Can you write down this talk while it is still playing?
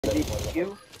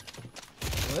You?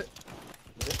 What?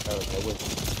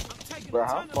 Bro,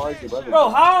 how far is your brother? Bro,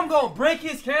 how I'm gonna break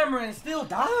his camera and still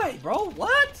die, bro?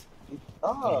 What?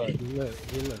 Oh. He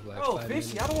look like Bro,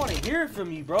 Fishy, I don't want to hear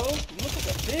from you, bro. You look like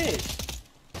a fish.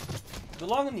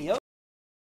 Belong in the ocean.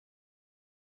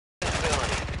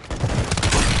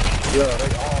 Yo,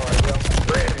 they are.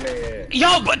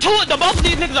 Yo, but both of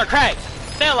these niggas are cracked.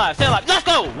 Stay alive, stay alive. Let's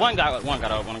go. One got up.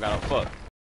 Fuck.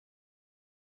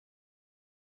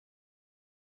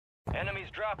 Enemies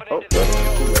dropping into the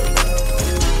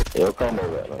Yo, come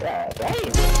over. God damn.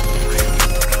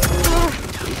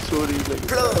 Two of these niggas.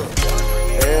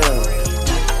 Damn.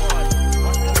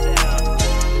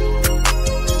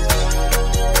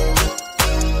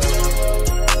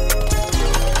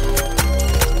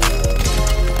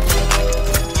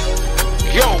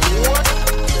 Yo, what?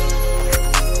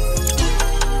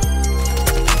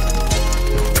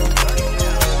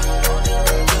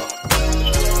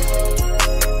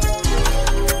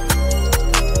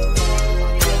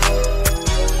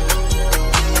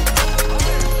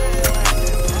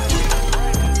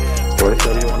 Boy, so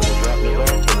you want to drop me off?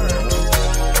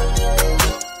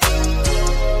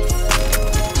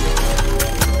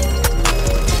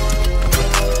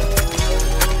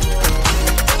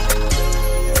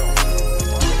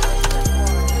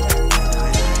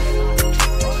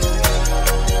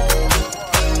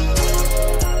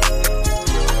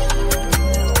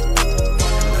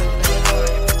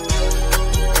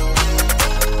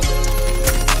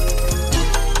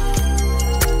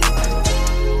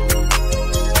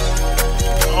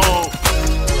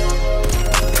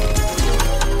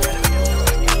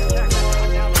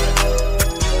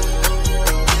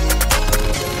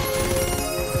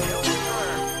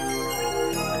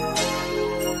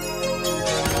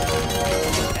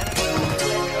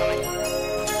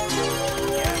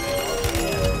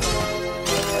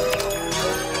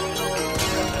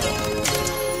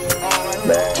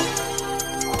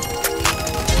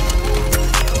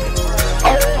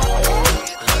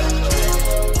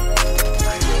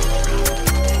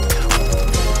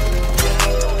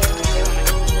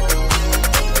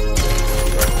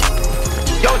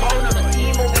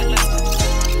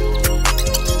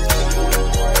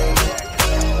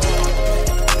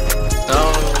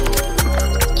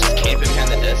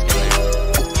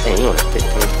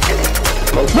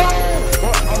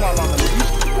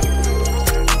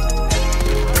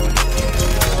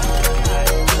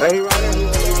 Hey, he right here.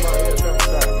 He's right here.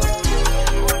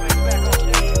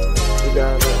 He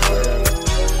down there.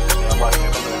 I'm watching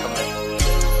him. Come in.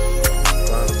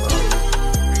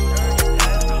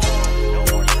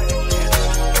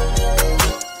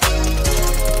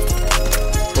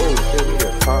 Oh, shit, he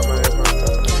just popped my ass on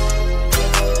top.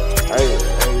 Hey,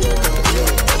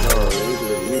 no,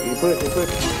 he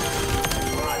push.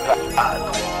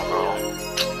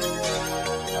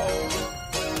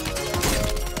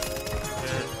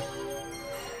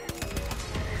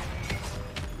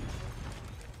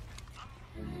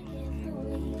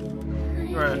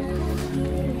 Right.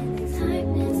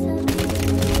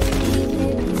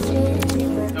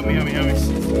 Help me.